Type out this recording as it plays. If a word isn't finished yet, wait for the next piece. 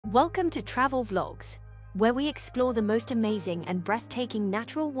Welcome to Travel Vlogs, where we explore the most amazing and breathtaking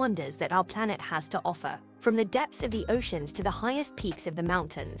natural wonders that our planet has to offer. From the depths of the oceans to the highest peaks of the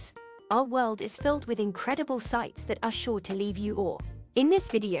mountains, our world is filled with incredible sights that are sure to leave you awe. In this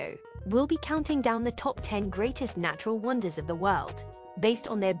video, we'll be counting down the top 10 greatest natural wonders of the world, based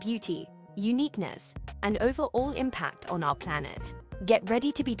on their beauty, uniqueness, and overall impact on our planet. Get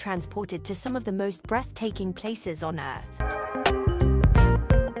ready to be transported to some of the most breathtaking places on Earth.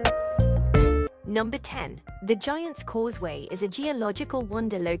 Number 10. The Giant's Causeway is a geological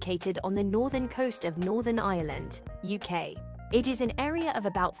wonder located on the northern coast of Northern Ireland, UK. It is an area of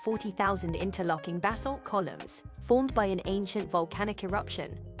about 40,000 interlocking basalt columns, formed by an ancient volcanic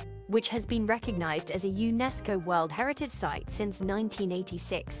eruption, which has been recognized as a UNESCO World Heritage Site since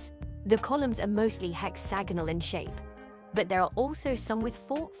 1986. The columns are mostly hexagonal in shape, but there are also some with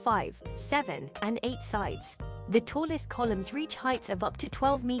 4, 5, 7, and 8 sides. The tallest columns reach heights of up to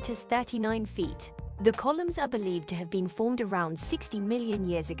 12 meters 39 feet. The columns are believed to have been formed around 60 million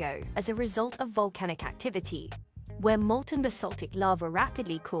years ago as a result of volcanic activity, where molten basaltic lava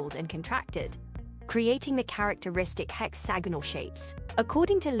rapidly cooled and contracted, creating the characteristic hexagonal shapes.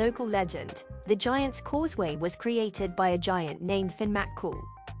 According to local legend, the Giant's Causeway was created by a giant named Finn MacCool,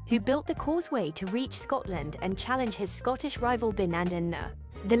 who built the causeway to reach Scotland and challenge his Scottish rival Binandina.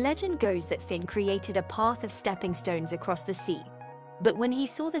 The legend goes that Finn created a path of stepping stones across the sea, but when he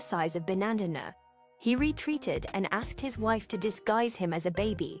saw the size of Binandina, he retreated and asked his wife to disguise him as a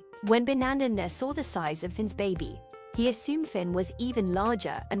baby. When Binandina saw the size of Finn's baby, he assumed Finn was even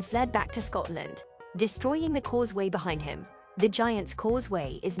larger and fled back to Scotland, destroying the causeway behind him. The Giant's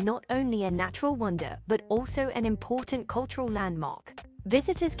Causeway is not only a natural wonder but also an important cultural landmark.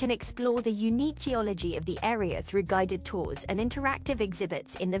 Visitors can explore the unique geology of the area through guided tours and interactive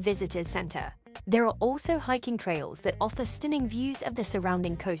exhibits in the Visitors Center. There are also hiking trails that offer stunning views of the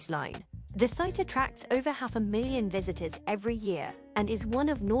surrounding coastline. The site attracts over 500,000 visitors every year and is one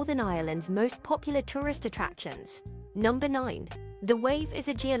of Northern Ireland's most popular tourist attractions. Number 9. The Wave is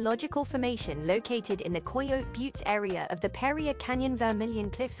a geological formation located in the Coyote Buttes area of the Perrier Canyon Vermilion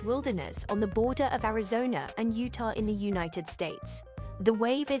Cliffs Wilderness on the border of Arizona and Utah in the United States. The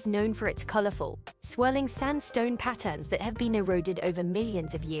Wave is known for its colorful, swirling sandstone patterns that have been eroded over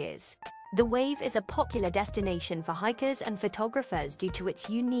millions of years. The Wave is a popular destination for hikers and photographers due to its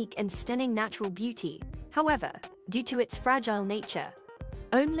unique and stunning natural beauty. However, due to its fragile nature,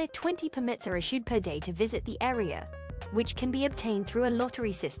 only 20 permits are issued per day to visit the area, which can be obtained through a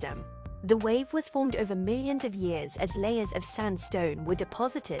lottery system. The Wave was formed over millions of years as layers of sandstone were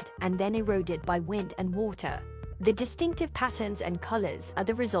deposited and then eroded by wind and water. The distinctive patterns and colors are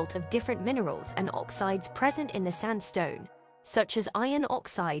the result of different minerals and oxides present in the sandstone, such as iron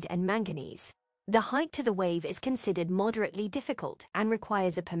oxide and manganese. The hike to the Wave is considered moderately difficult and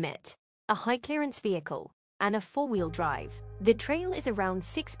requires a permit, a high-clearance vehicle, and a four-wheel drive. The trail is around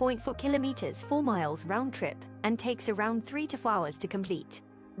 6.4 kilometers 4 miles round trip and takes around 3 to 4 hours to complete.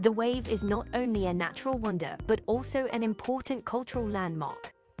 The Wave is not only a natural wonder but also an important cultural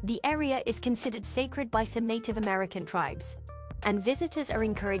landmark. The area is considered sacred by some Native American tribes, and visitors are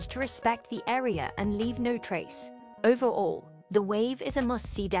encouraged to respect the area and leave no trace. Overall, the Wave is a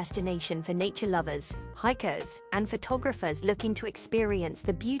must-see destination for nature lovers, hikers, and photographers looking to experience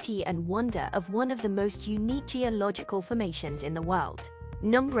the beauty and wonder of one of the most unique geological formations in the world.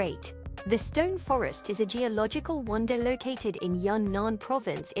 Number 8. The Stone Forest is a geological wonder located in Yunnan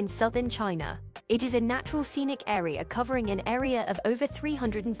Province in southern China. It is a natural scenic area covering an area of over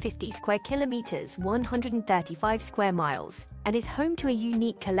 350 square kilometers 135 square miles, and is home to a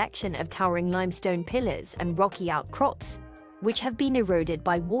unique collection of towering limestone pillars and rocky outcrops, which have been eroded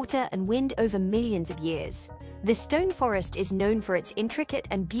by water and wind over millions of years. The Stone Forest is known for its intricate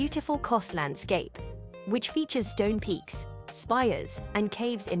and beautiful coast landscape, which features stone peaks, spires, and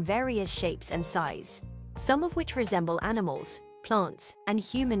caves in various shapes and size, some of which resemble animals, plants, and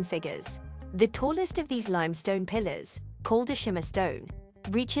human figures. The tallest of these limestone pillars, called a shimmer stone,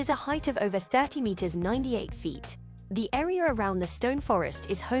 reaches a height of over 30 meters 98 feet. The area around the Stone Forest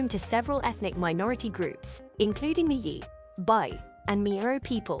is home to several ethnic minority groups, including the Yi, Bai, and Miao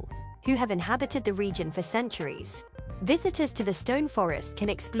people, who have inhabited the region for centuries. Visitors to the Stone Forest can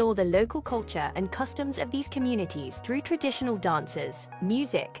explore the local culture and customs of these communities through traditional dances,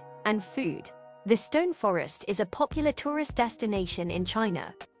 music, and food. The Stone Forest is a popular tourist destination in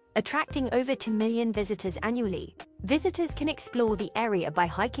China, attracting over 2 million visitors annually. Visitors can explore the area by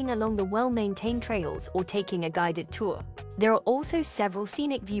hiking along the well-maintained trails or taking a guided tour. There are also several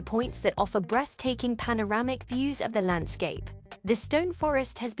scenic viewpoints that offer breathtaking panoramic views of the landscape. The stone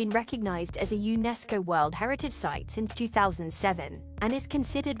forest has been recognized as a UNESCO World Heritage Site since 2007 and is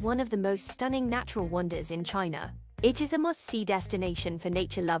considered one of the most stunning natural wonders in China. It is a must-see destination for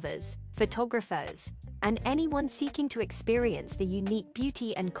nature lovers, photographers, and anyone seeking to experience the unique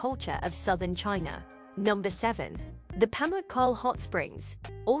beauty and culture of southern China. Number 7. The Pamukkale Hot Springs,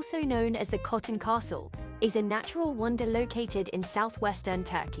 also known as the Cotton Castle, is a natural wonder located in southwestern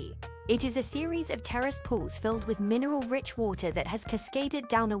Turkey. It is a series of terraced pools filled with mineral-rich water that has cascaded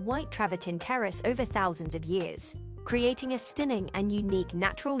down a white travertine terrace over thousands of years, creating a stunning and unique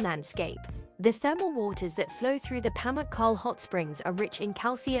natural landscape. The thermal waters that flow through the Pamukkale Hot Springs are rich in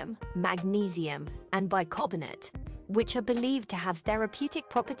calcium, magnesium, and bicarbonate, which are believed to have therapeutic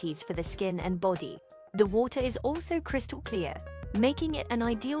properties for the skin and body. The water is also crystal clear, making it an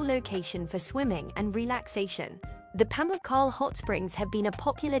ideal location for swimming and relaxation. The Pamukkale Hot Springs have been a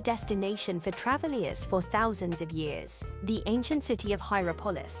popular destination for travelers for thousands of years. The ancient city of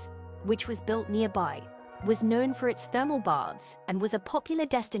Hierapolis, which was built nearby, was known for its thermal baths and was a popular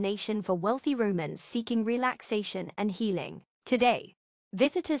destination for wealthy Romans seeking relaxation and healing. Today,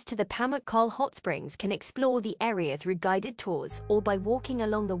 visitors to the Pamukkale Hot Springs can explore the area through guided tours or by walking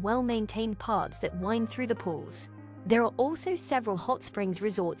along the well-maintained paths that wind through the pools. There are also several hot springs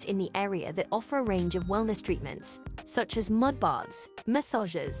resorts in the area that offer a range of wellness treatments, such as mud baths,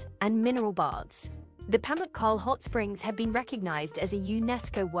 massages, and mineral baths. The Pamukkale Hot Springs have been recognized as a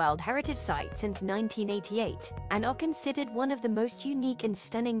UNESCO World Heritage Site since 1988 and are considered one of the most unique and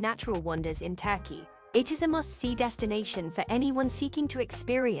stunning natural wonders in Turkey. It is a must-see destination for anyone seeking to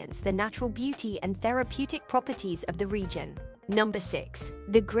experience the natural beauty and therapeutic properties of the region. Number 6.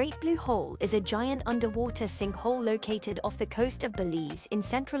 The Great Blue Hole is a giant underwater sinkhole located off the coast of Belize in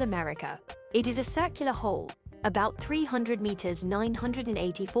Central America. It is a circular hole, about 300 meters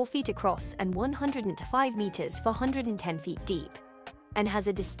 984 feet across and 105 meters 410 feet deep, and has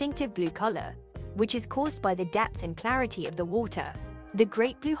a distinctive blue color, which is caused by the depth and clarity of the water. The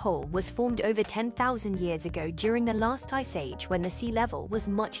Great Blue Hole was formed over 10,000 years ago during the last ice age when the sea level was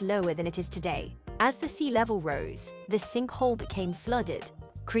much lower than it is today. As the sea level rose, the sinkhole became flooded,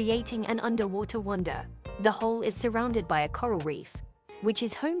 creating an underwater wonder. The hole is surrounded by a coral reef, which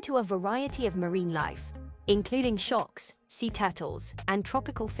is home to a variety of marine life, including sharks, sea turtles, and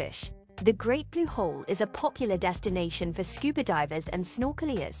tropical fish. The Great Blue Hole is a popular destination for scuba divers and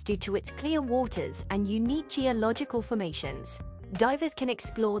snorkeliers due to its clear waters and unique geological formations. Divers can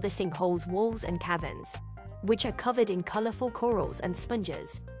explore the sinkhole's walls and caverns, which are covered in colorful corals and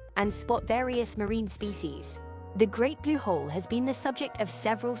sponges, and spot various marine species. The Great Blue Hole has been the subject of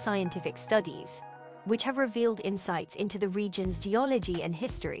several scientific studies, which have revealed insights into the region's geology and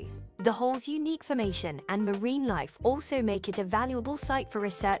history. The hole's unique formation and marine life also make it a valuable site for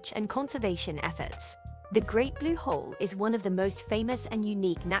research and conservation efforts. The Great Blue Hole is one of the most famous and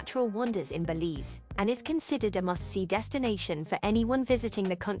unique natural wonders in Belize and is considered a must-see destination for anyone visiting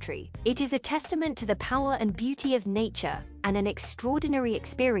the country. It is a testament to the power and beauty of nature and an extraordinary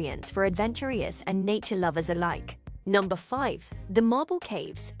experience for adventurers and nature lovers alike. Number 5. The Marble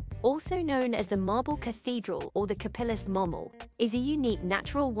Caves, also known as the Marble Cathedral or the Capillas Marble, is a unique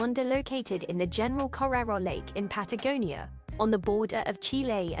natural wonder located in the General Carrera Lake in Patagonia, on the border of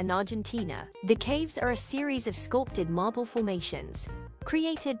Chile and Argentina. The caves are a series of sculpted marble formations,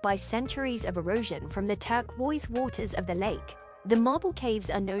 created by centuries of erosion from the turquoise waters of the lake. The marble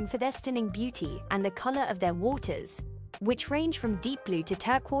caves are known for their stunning beauty and the color of their waters, which range from deep blue to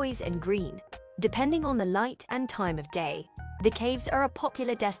turquoise and green, depending on the light and time of day. The caves are a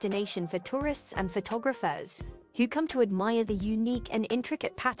popular destination for tourists and photographers who come to admire the unique and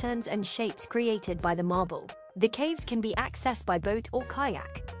intricate patterns and shapes created by the marble. The caves can be accessed by boat or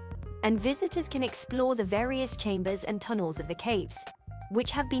kayak, and visitors can explore the various chambers and tunnels of the caves,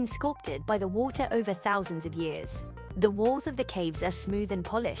 which have been sculpted by the water over thousands of years. The walls of the caves are smooth and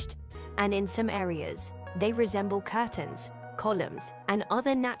polished, and in some areas, they resemble curtains, columns, and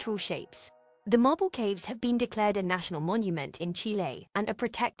other natural shapes. The marble caves have been declared a national monument in Chile and are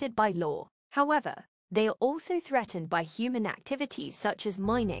protected by law. However, they are also threatened by human activities such as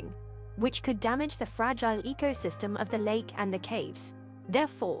mining, which could damage the fragile ecosystem of the lake and the caves.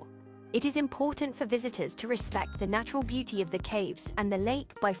 Therefore, it is important for visitors to respect the natural beauty of the caves and the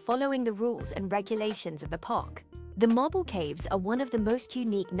lake by following the rules and regulations of the park. The Marble Caves are one of the most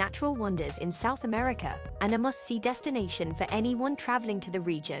unique natural wonders in South America and a must-see destination for anyone traveling to the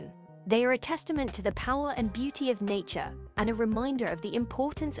region. They are a testament to the power and beauty of nature and a reminder of the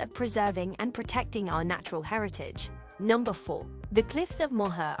importance of preserving and protecting our natural heritage. Number 4. The Cliffs of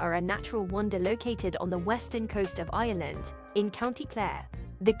Moher are a natural wonder located on the western coast of Ireland, in County Clare.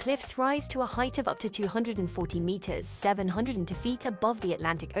 The cliffs rise to a height of up to 240 meters, 702 feet above the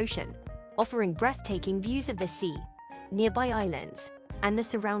Atlantic Ocean, offering breathtaking views of the sea, nearby islands, and the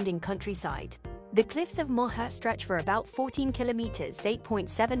surrounding countryside. The cliffs of Moher stretch for about 14 kilometers,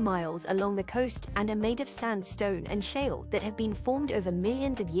 8.7 miles along the coast, and are made of sandstone and shale that have been formed over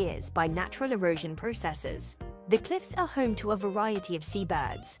millions of years by natural erosion processes. The cliffs are home to a variety of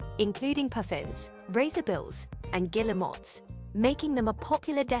seabirds, including puffins, razorbills, and guillemots, making them a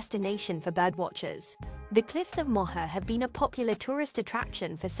popular destination for birdwatchers. The cliffs of Moher have been a popular tourist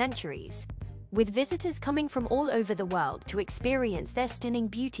attraction for centuries, with visitors coming from all over the world to experience their stunning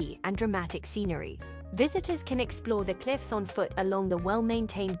beauty and dramatic scenery. Visitors can explore the cliffs on foot along the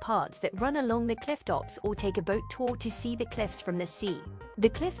well-maintained paths that run along the cliff tops or take a boat tour to see the cliffs from the sea. The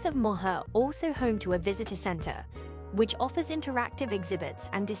cliffs of Moher also home to a visitor center, which offers interactive exhibits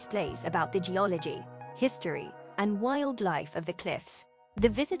and displays about the geology, history, and wildlife of the cliffs. The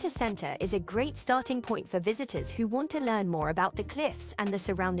visitor center is a great starting point for visitors who want to learn more about the cliffs and the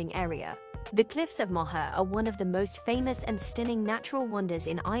surrounding area. The cliffs of Moher are one of the most famous and stunning natural wonders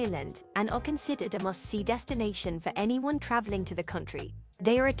in Ireland and are considered a must-see destination for anyone traveling to the country.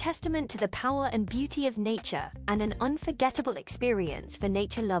 They are a testament to the power and beauty of nature and an unforgettable experience for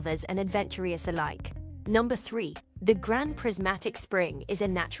nature lovers and adventurers alike. Number 3. The Grand Prismatic Spring is a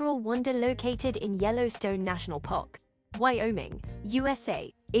natural wonder located in Yellowstone National Park, Wyoming,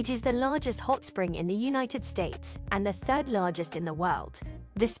 USA. It is the largest hot spring in the United States and the third largest in the world.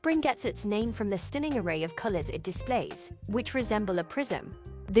 The spring gets its name from the stunning array of colors it displays, which resemble a prism.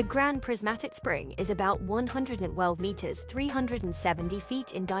 The Grand Prismatic Spring is about 112 meters, 370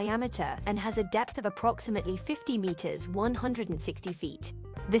 feet in diameter and has a depth of approximately 50 meters, 160 feet.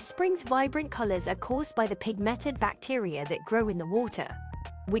 The spring's vibrant colors are caused by the pigmented bacteria that grow in the water,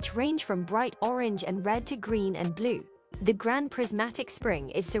 which range from bright orange and red to green and blue. The Grand Prismatic Spring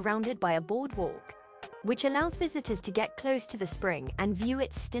is surrounded by a boardwalk, which allows visitors to get close to the spring and view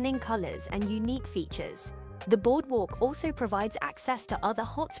its stunning colors and unique features. The boardwalk also provides access to other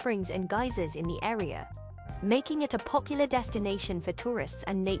hot springs and geysers in the area, making it a popular destination for tourists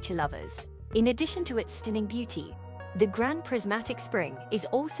and nature lovers. In addition to its stunning beauty, the Grand Prismatic Spring is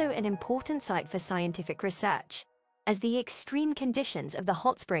also an important site for scientific research, as the extreme conditions of the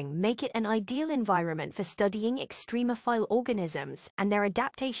hot spring make it an ideal environment for studying extremophile organisms and their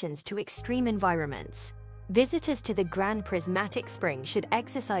adaptations to extreme environments. Visitors to the Grand Prismatic Spring should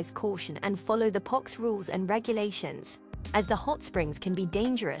exercise caution and follow the park's rules and regulations, as the hot springs can be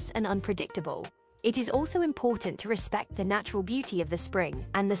dangerous and unpredictable. It is also important to respect the natural beauty of the spring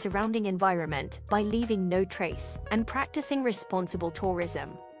and the surrounding environment by leaving no trace and practicing responsible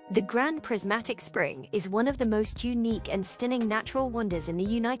tourism. The Grand Prismatic Spring is one of the most unique and stunning natural wonders in the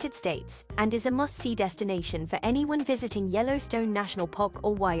United States and is a must-see destination for anyone visiting Yellowstone National Park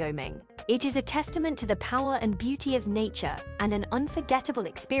or Wyoming. It is a testament to the power and beauty of nature and an unforgettable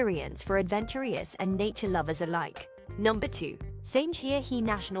experience for adventurers and nature lovers alike. Number 2. Zhangjiajie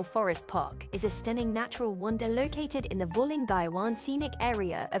National Forest Park is a stunning natural wonder located in the Wulingyuan scenic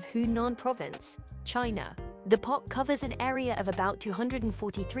area of Hunan Province, China. The park covers an area of about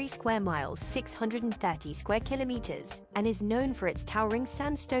 243 square miles, 630 square kilometers, and is known for its towering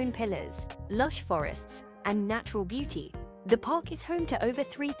sandstone pillars, lush forests, and natural beauty. The park is home to over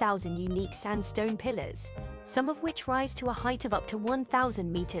 3,000 unique sandstone pillars, some of which rise to a height of up to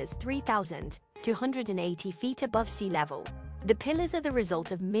 1,000 meters, 3,280 feet above sea level. The pillars are the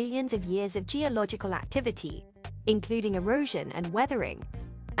result of millions of years of geological activity, including erosion and weathering,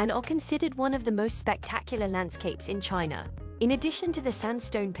 and are considered one of the most spectacular landscapes in China. In addition to the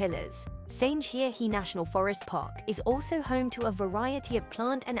sandstone pillars, Zhangjiajie National Forest Park is also home to a variety of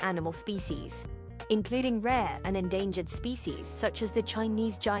plant and animal species, including rare and endangered species such as the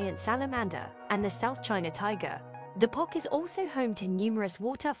Chinese giant salamander and the South China tiger. The park is also home to numerous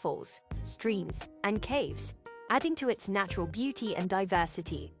waterfalls, streams, and caves, adding to its natural beauty and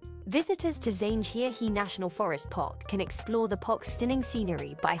diversity. Visitors to Zhangjiajie National Forest Park can explore the park's stunning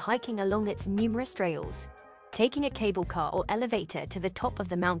scenery by hiking along its numerous trails, taking a cable car or elevator to the top of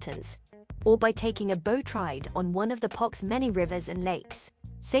the mountains, or by taking a boat ride on one of the park's many rivers and lakes.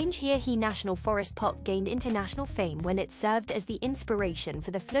 Zhangjiajie National Forest Park gained international fame when it served as the inspiration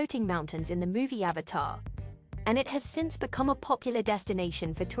for the floating mountains in the movie Avatar, and it has since become a popular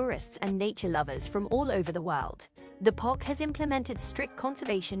destination for tourists and nature lovers from all over the world. The park has implemented strict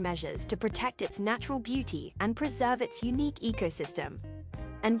conservation measures to protect its natural beauty and preserve its unique ecosystem,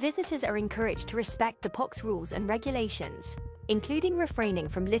 and visitors are encouraged to respect the park's rules and regulations. including refraining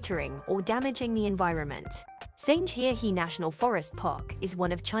from littering or damaging the environment. Zhangjiajie National Forest Park is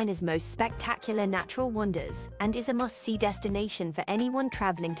one of China's most spectacular natural wonders and is a must-see destination for anyone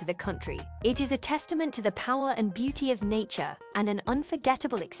traveling to the country. It is a testament to the power and beauty of nature and an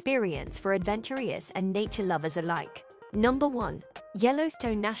unforgettable experience for adventurers and nature lovers alike. Number 1.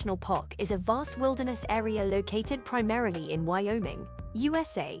 Yellowstone National Park is a vast wilderness area located primarily in Wyoming,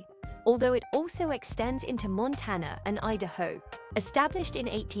 USA, although it also extends into Montana and Idaho. Established in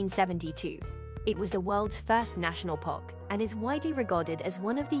 1872, it was the world's first national park and is widely regarded as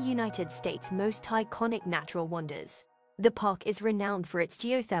one of the United States' most iconic natural wonders. The park is renowned for its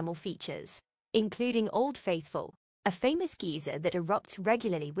geothermal features, including Old Faithful, a famous geyser that erupts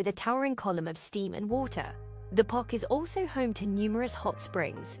regularly with a towering column of steam and water. The park is also home to numerous hot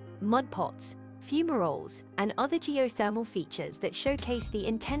springs, mud pots, fumaroles, and other geothermal features that showcase the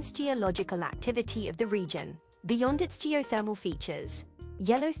intense geological activity of the region. Beyond its geothermal features,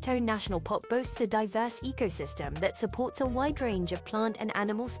 Yellowstone National Park boasts a diverse ecosystem that supports a wide range of plant and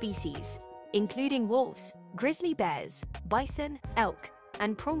animal species, including wolves, grizzly bears, bison, elk,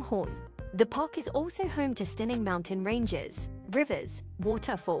 and pronghorn. The park is also home to stunning mountain ranges, rivers,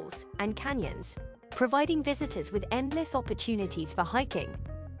 waterfalls, and canyons, providing visitors with endless opportunities for hiking,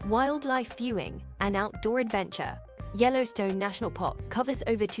 wildlife viewing, and outdoor adventure. Yellowstone National Park covers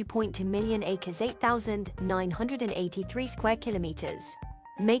over 2.2 million acres, 8,983 square kilometers,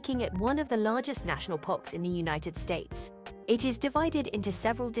 making it one of the largest national parks in the United States. It is divided into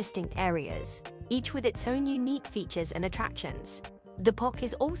several distinct areas, each with its own unique features and attractions. The park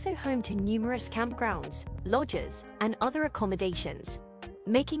is also home to numerous campgrounds, lodges, and other accommodations,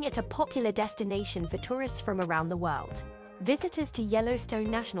 making it a popular destination for tourists from around the world. Visitors to Yellowstone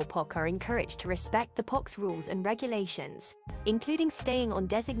National Park are encouraged to respect the park's rules and regulations, including staying on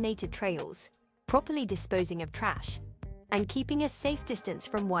designated trails, properly disposing of trash, and keeping a safe distance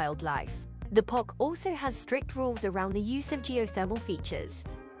from wildlife. The park also has strict rules around the use of geothermal features,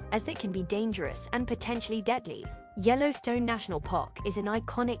 as they can be dangerous and potentially deadly. Yellowstone National Park is an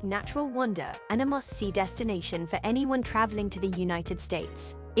iconic natural wonder and a must-see destination for anyone traveling to the United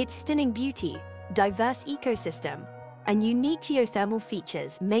States. Its stunning beauty, diverse ecosystem, and unique geothermal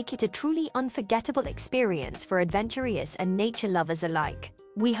features make it a truly unforgettable experience for adventurers and nature lovers alike.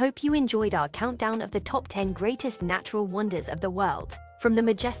 We hope you enjoyed our countdown of the top 10 greatest natural wonders of the world, from the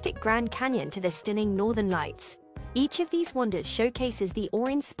majestic Grand Canyon to the stunning Northern Lights. Each of these wonders showcases the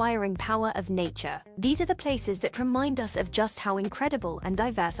awe-inspiring power of nature. These are the places that remind us of just how incredible and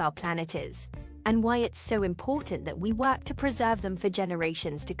diverse our planet is, and why it's so important that we work to preserve them for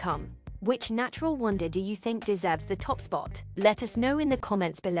generations to come. Which natural wonder do you think deserves the top spot? Let us know in the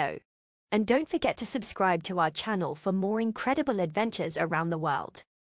comments below. And don't forget to subscribe to our channel for more incredible adventures around the world.